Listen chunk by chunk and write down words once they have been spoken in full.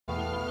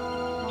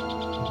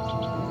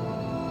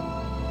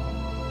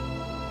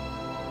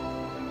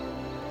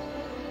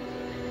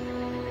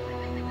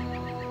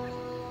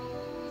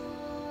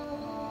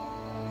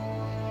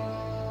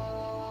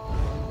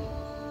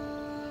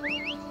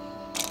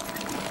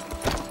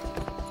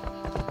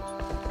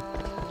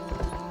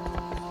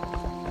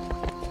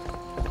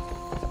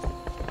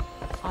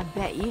I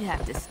bet you'd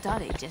have to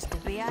study just to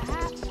be a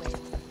halfwit.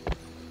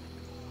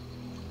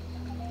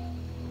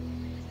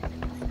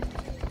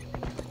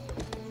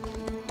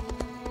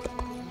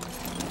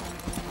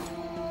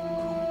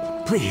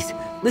 Please,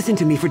 listen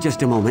to me for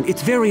just a moment.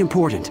 It's very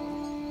important.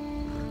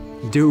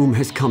 Doom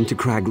has come to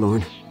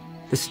Craglorn.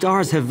 The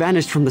stars have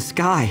vanished from the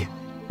sky.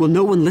 Will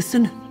no one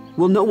listen?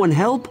 Will no one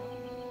help?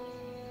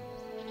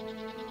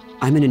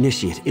 I'm an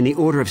initiate in the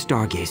Order of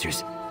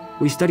Stargazers.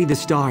 We study the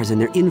stars and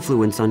their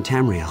influence on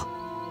Tamriel.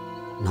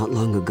 Not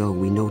long ago,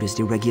 we noticed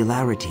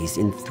irregularities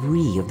in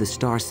 3 of the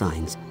star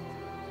signs.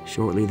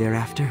 Shortly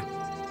thereafter,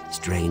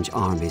 strange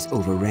armies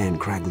overran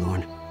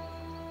Craglorn.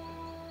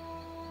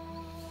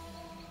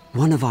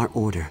 One of our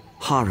order,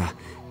 Hara,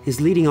 is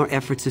leading our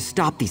efforts to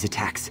stop these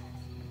attacks.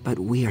 But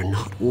we are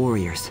not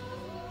warriors.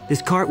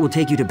 This cart will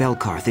take you to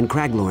Belkarth in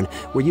Craglorn,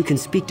 where you can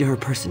speak to her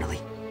personally.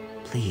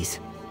 Please,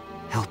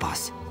 help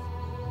us.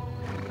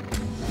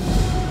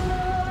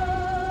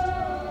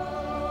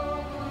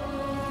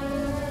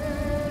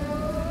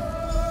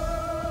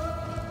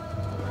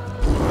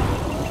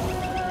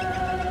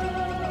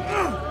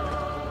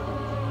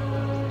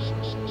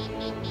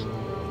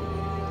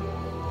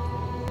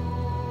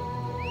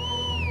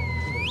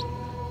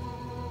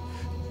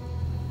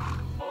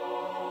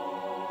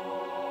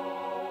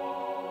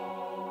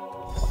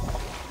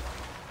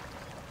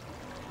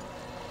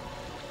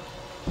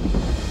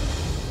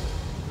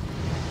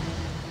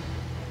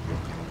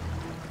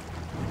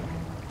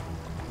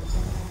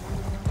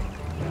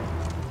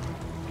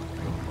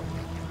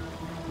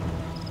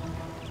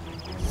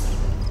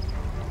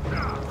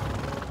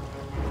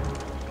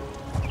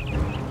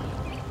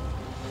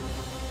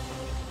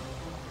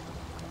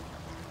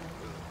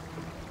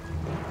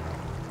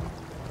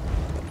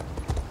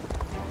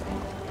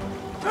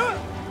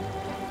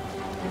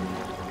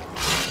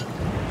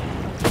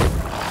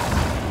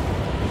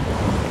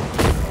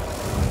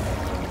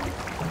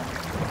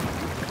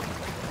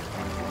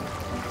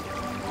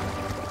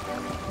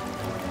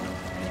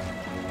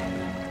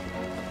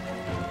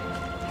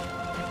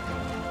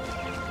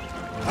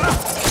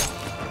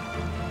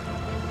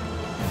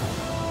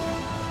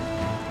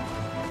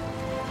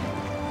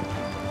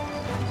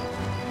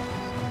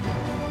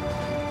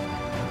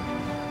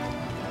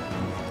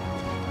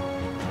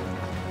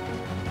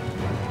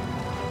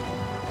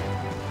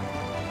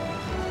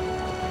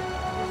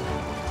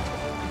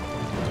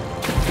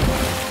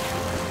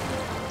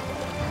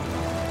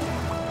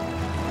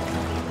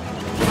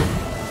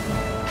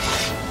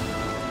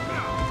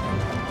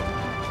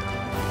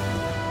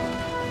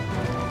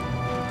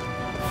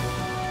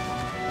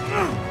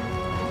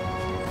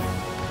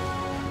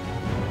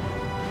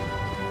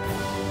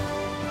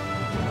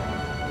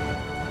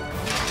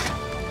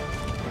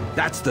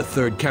 That's the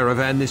 3rd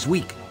caravan this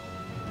week.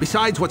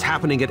 Besides what's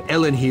happening at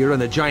Aldmeri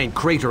and the giant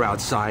crater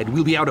outside,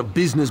 we'll be out of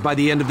business by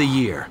the end of the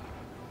year.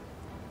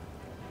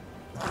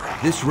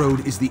 This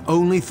road is the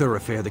only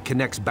thoroughfare that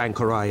connects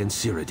Bankorai and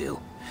Cyrodiil,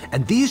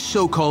 and these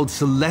so-called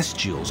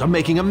Celestials are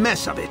making a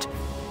mess of it.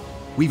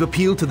 We've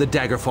appealed to the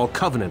Daggerfall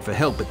Covenant for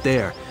help, but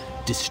they're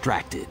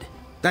distracted.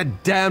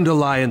 That damned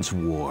Alliance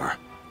war.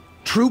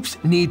 Troops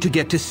need to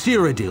get to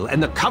Cyrodiil,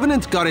 and the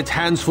Covenant's got its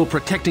hands full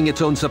protecting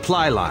its own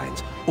supply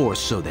lines. Or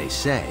so they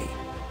say.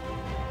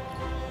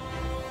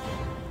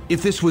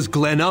 If this was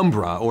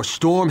Glenumbra or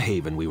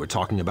Stormhaven we were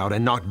talking about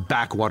and not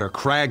backwater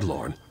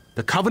Craglorn,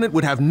 the Covenant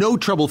would have no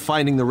trouble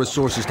finding the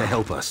resources to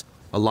help us,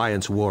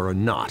 Alliance war or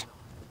not.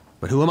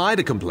 But who am I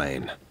to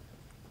complain?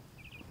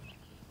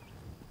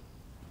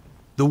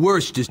 The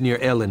worst is near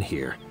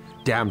Aldmeri.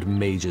 Damned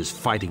mages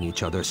fighting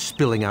each other,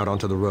 spilling out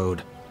onto the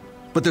road.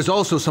 But there's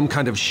also some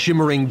kind of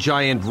shimmering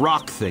giant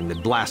rock thing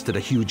that blasted a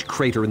huge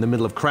crater in the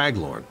middle of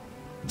Craglorn.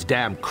 It's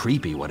damn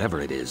creepy, whatever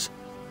it is.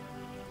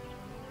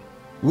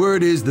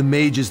 Word is the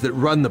mages that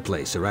run the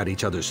place are at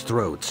each other's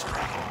throats.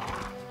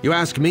 You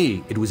ask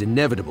me, it was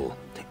inevitable.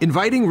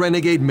 Inviting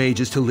renegade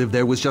mages to live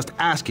there was just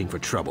asking for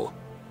trouble.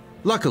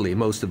 Luckily,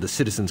 most of the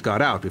citizens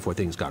got out before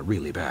things got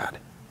really bad.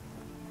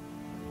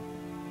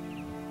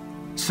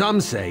 Some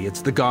say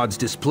it's the god's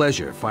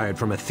displeasure fired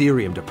from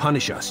Ethereum to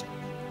punish us.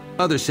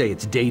 Others say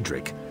it's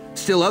Daedric.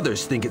 Still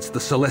others think it's the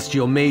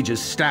celestial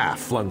mage's staff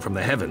flung from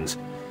the heavens.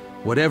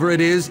 Whatever it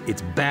is,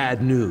 it's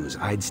bad news.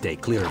 I'd stay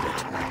clear of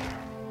it.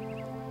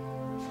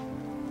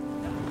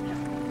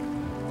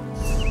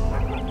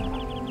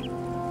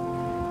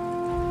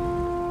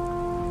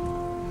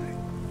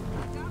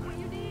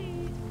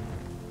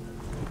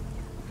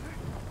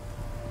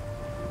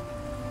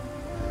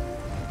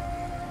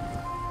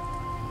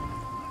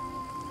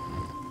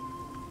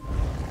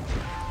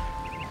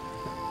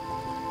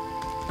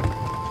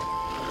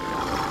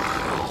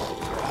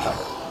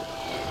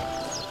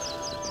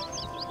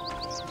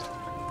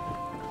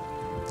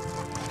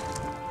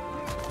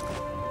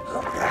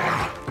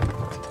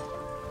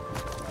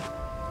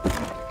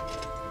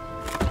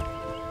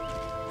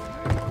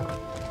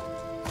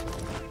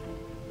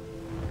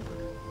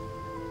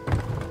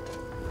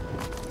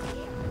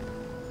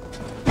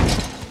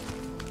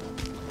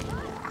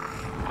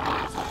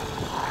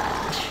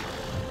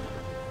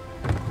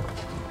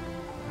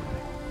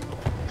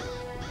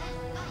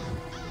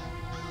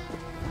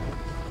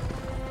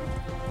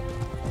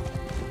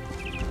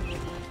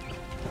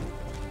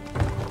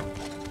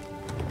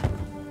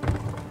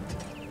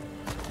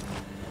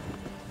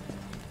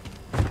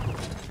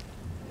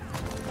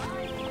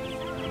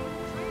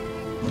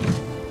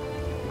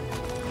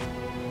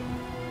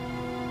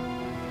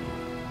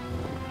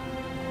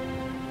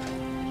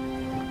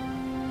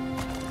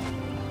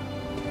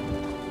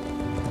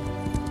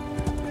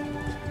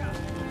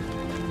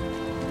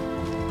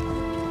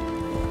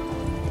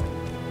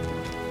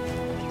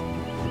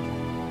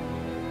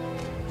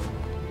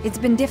 It's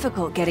been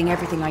difficult getting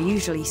everything I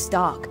usually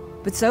stock,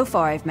 but so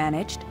far I've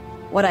managed.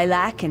 What I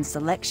lack in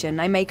selection,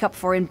 I make up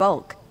for in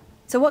bulk.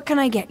 So what can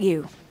I get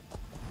you?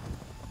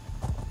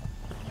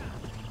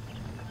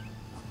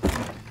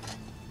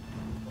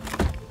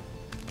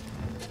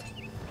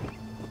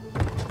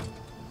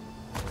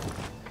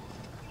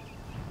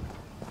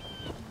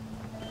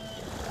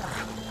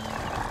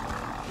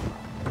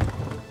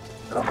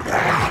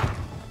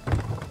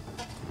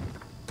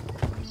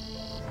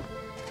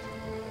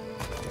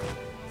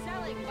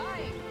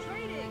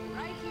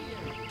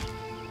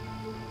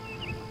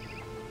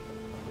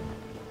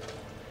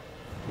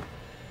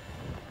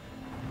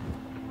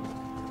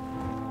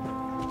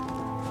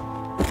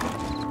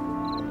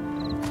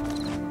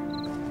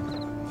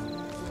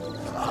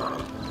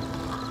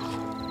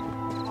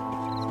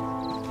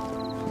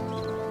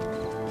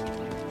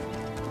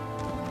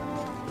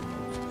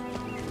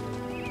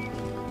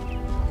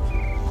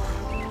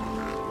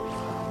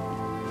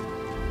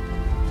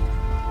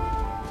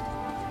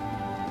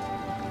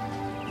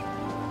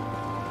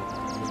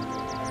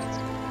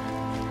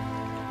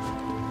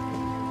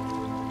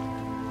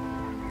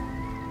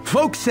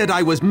 Folks said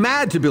I was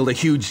mad to build a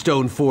huge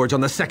stone forge on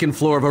the second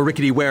floor of a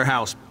rickety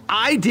warehouse.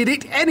 I did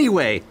it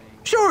anyway.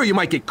 Sure, you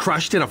might get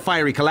crushed in a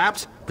fiery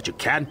collapse, but you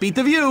can't beat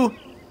the view.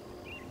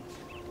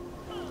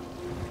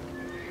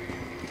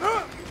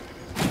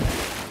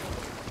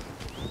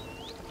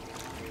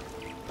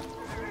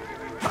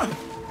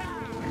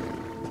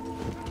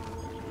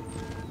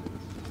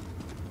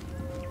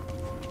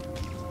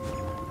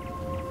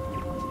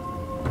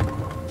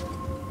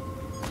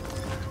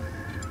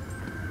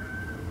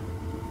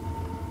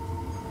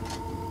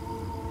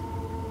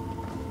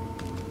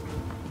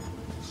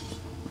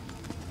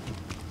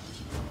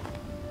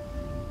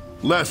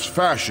 Less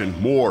fashion,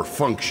 more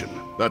function.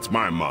 That's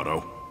my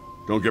motto.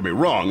 Don't get me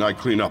wrong, I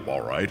clean up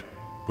all right.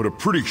 But a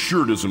pretty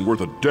shirt isn't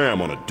worth a damn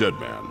on a dead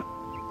man.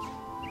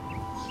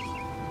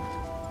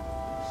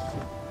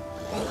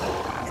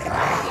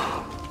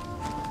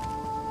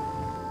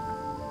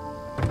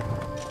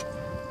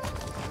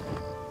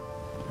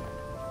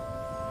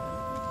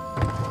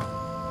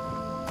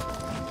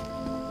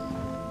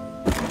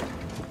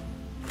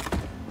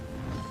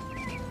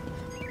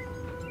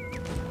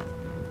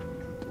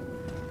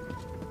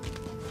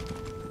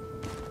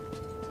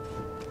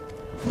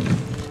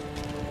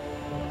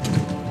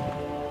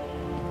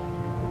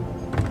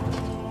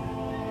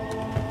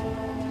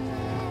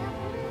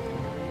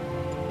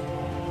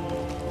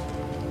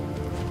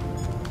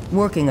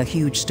 Working a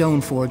huge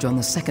stone forge on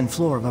the second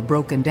floor of a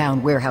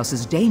broken-down warehouse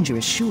is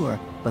dangerous, sure,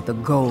 but the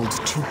gold's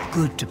too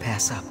good to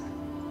pass up.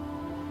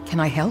 Can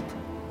I help?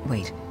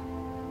 Wait.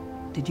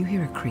 Did you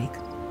hear a creak?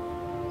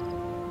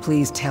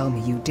 Please tell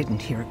me you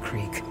didn't hear a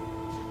creak.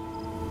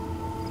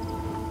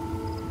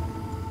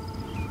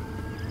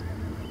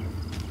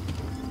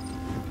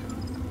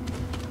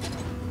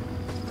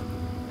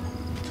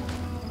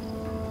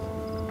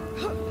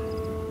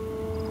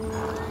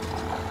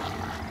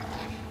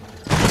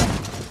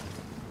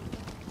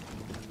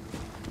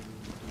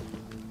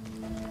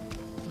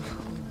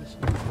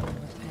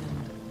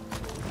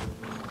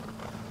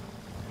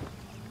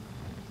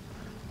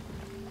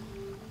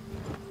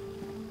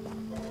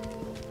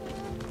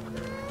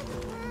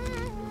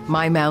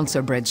 My mounts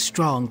are bred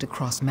strong to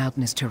cross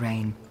mountainous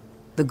terrain.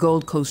 The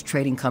Gold Coast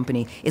Trading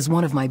Company is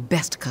one of my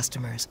best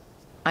customers.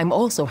 I'm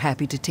also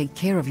happy to take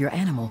care of your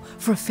animal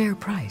for a fair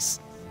price.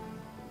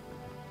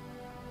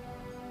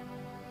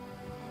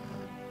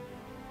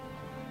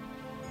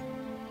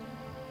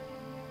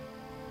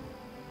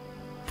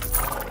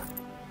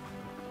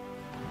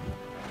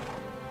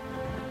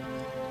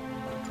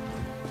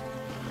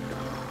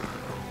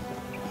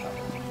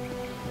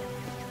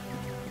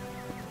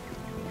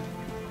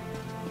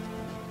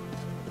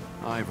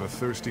 I've a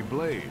thirsty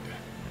blade,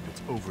 and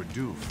it's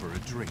overdue for a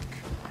drink.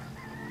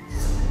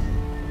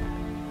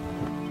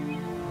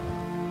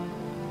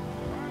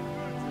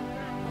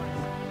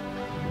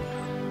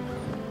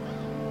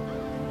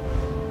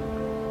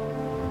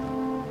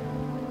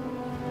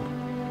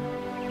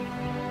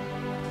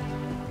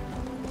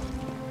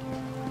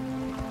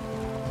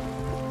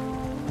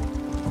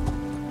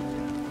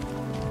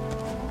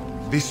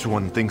 This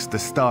one thinks the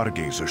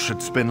stargazer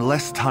should spend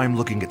less time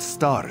looking at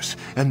stars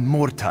and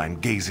more time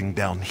gazing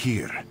down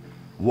here.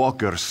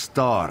 Walkers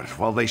starve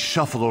while they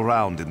shuffle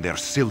around in their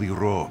silly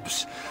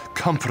robes,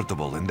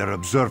 comfortable in their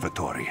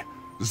observatory.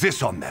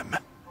 This on them.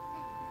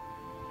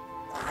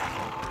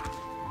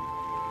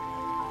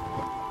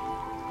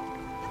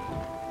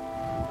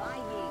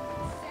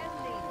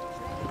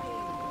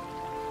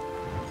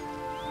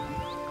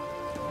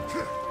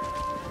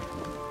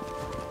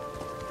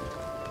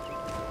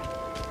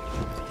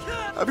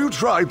 Have you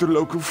tried the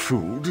local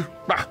food?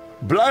 Ah,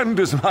 bland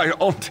as my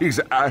auntie's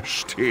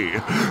ash tea.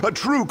 A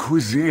true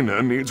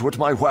cuisiner needs what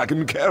my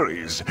wagon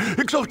carries.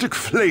 Exotic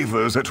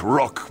flavors at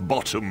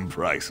rock-bottom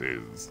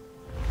prices.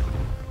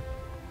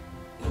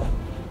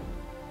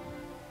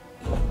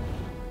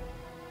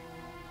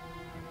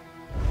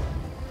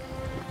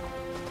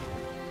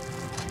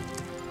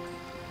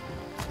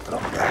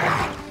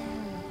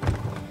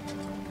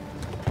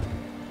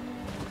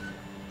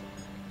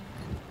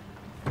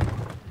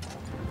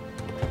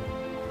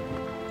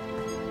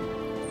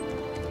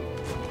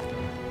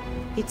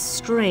 It's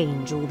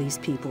strange, all these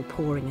people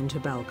pouring into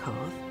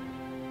Belkarth.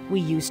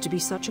 We used to be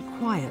such a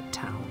quiet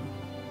town.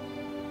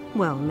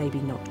 Well, maybe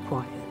not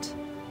quiet.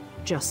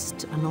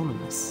 Just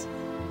anonymous.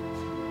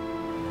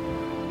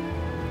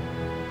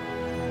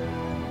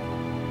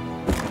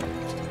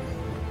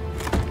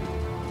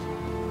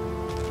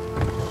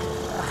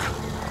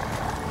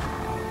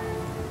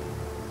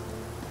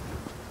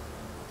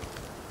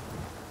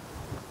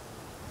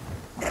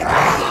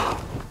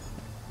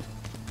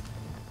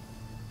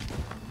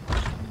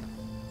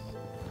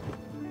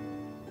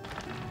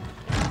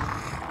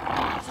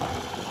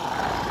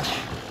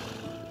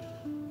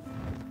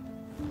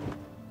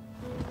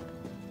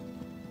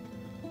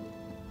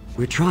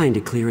 We're trying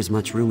to clear as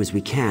much room as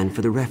we can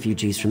for the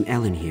refugees from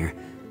Ellen here.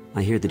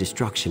 I hear the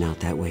destruction out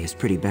that way is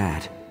pretty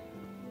bad.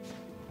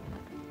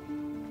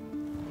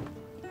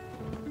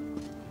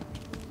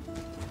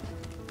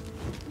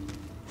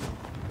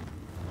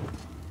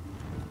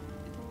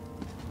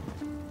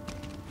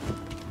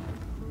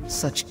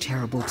 Such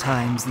terrible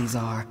times these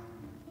are.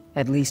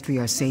 At least we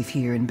are safe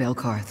here in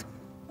Belkarth.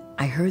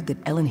 I heard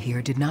that Ellen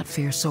here did not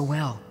fare so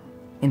well.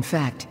 In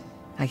fact,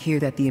 I hear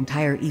that the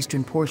entire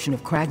eastern portion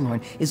of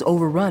Craglorn is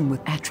overrun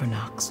with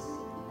Atronachs.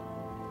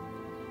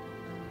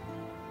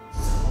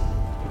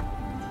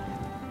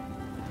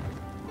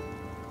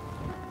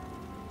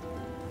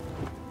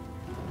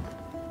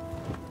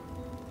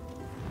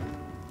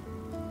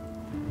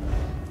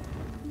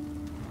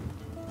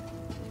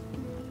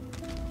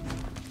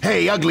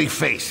 Hey, ugly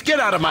face, get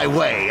out of my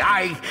way!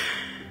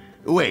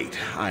 Wait,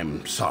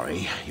 I'm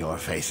sorry. Your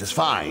face is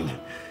fine.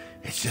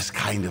 It's just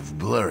kind of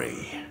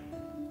blurry.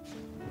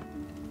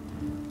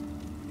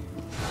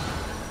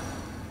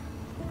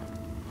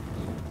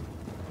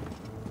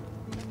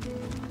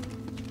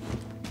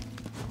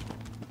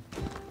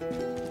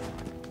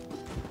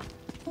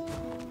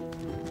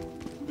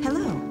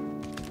 Hello.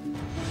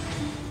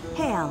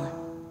 Hail.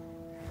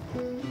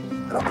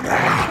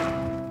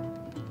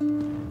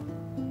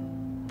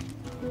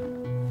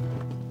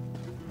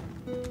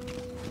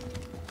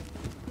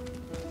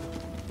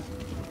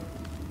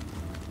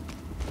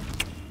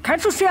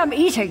 Can't you see I'm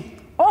eating?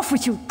 Off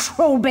with you,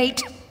 troll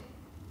bait!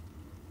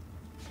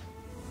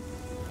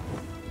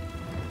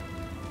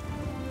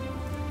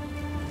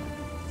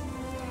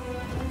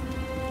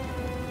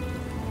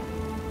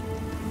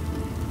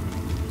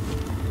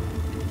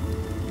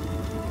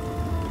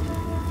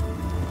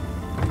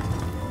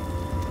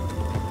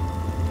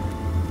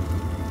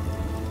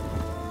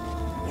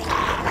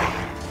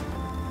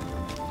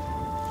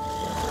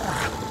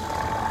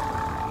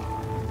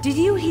 Did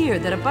you hear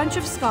that a bunch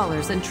of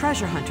scholars and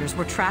treasure hunters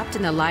were trapped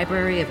in the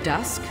Library of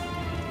Dusk?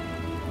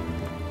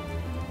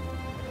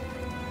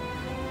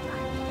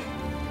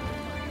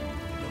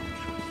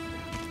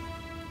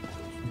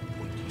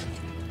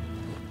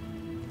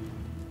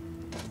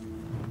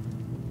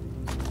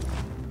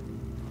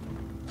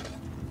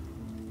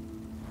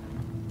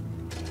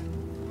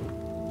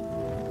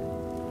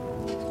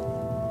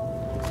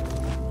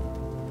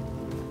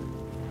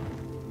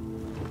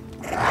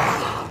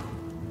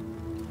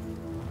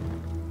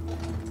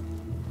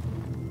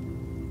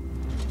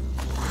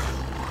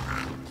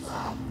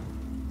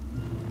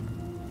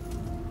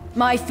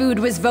 My food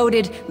was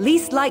voted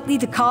least likely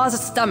to cause a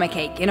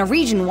stomachache in a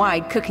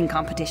region-wide cooking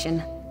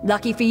competition.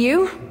 Lucky for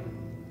you?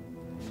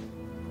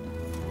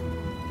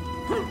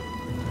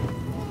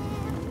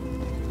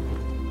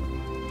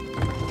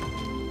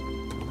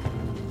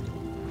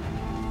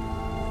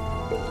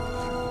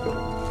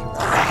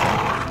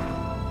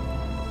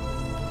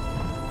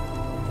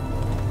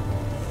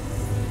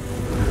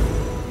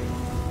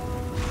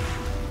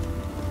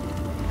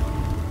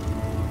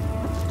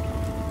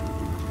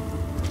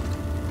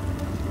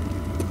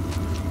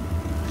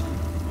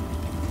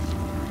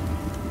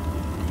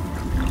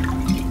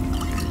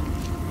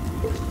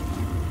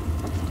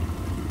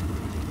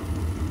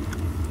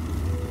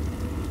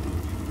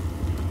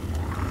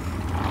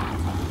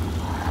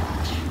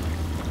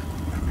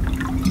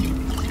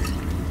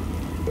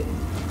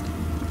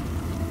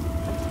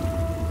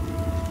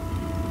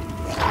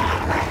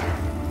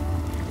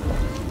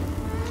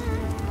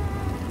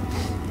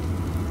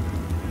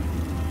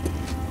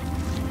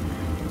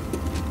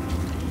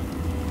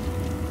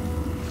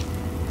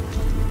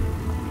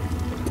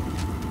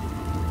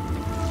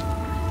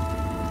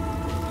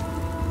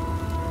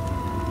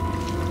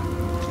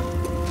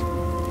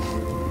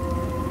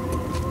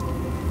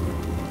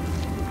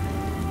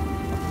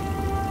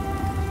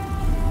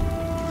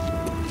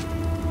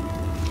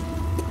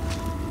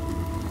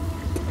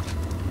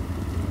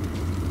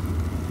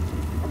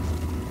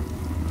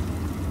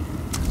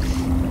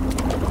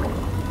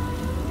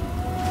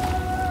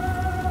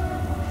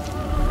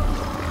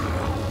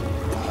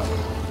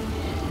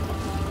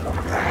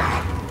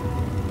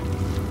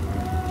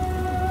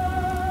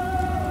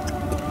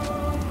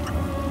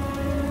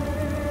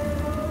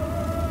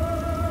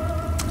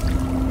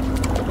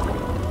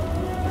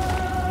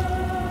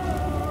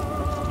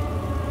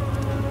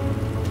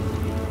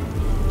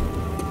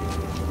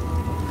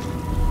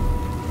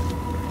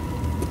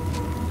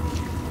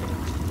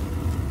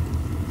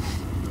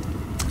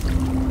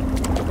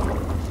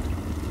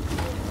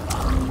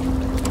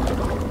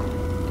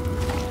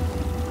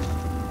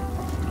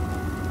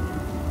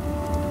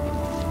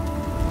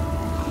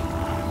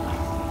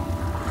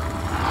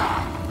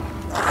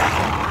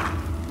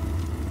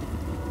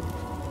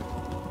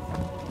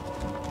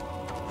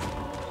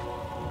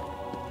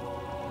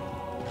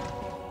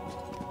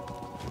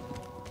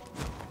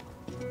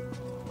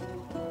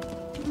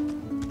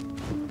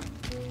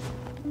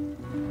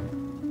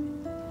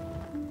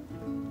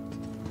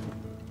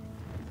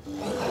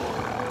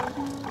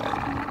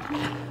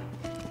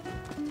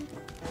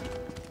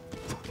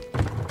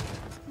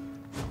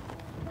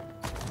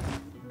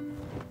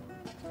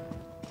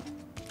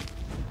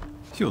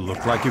 You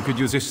look like you could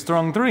use a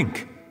strong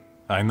drink.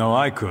 I know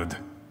I could.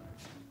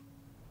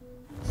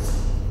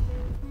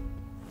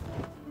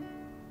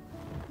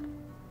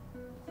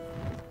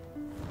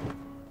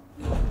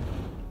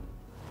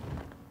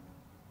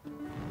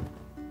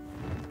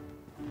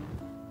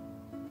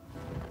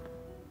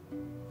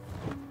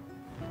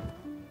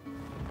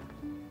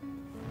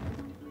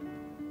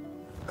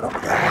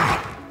 Okay.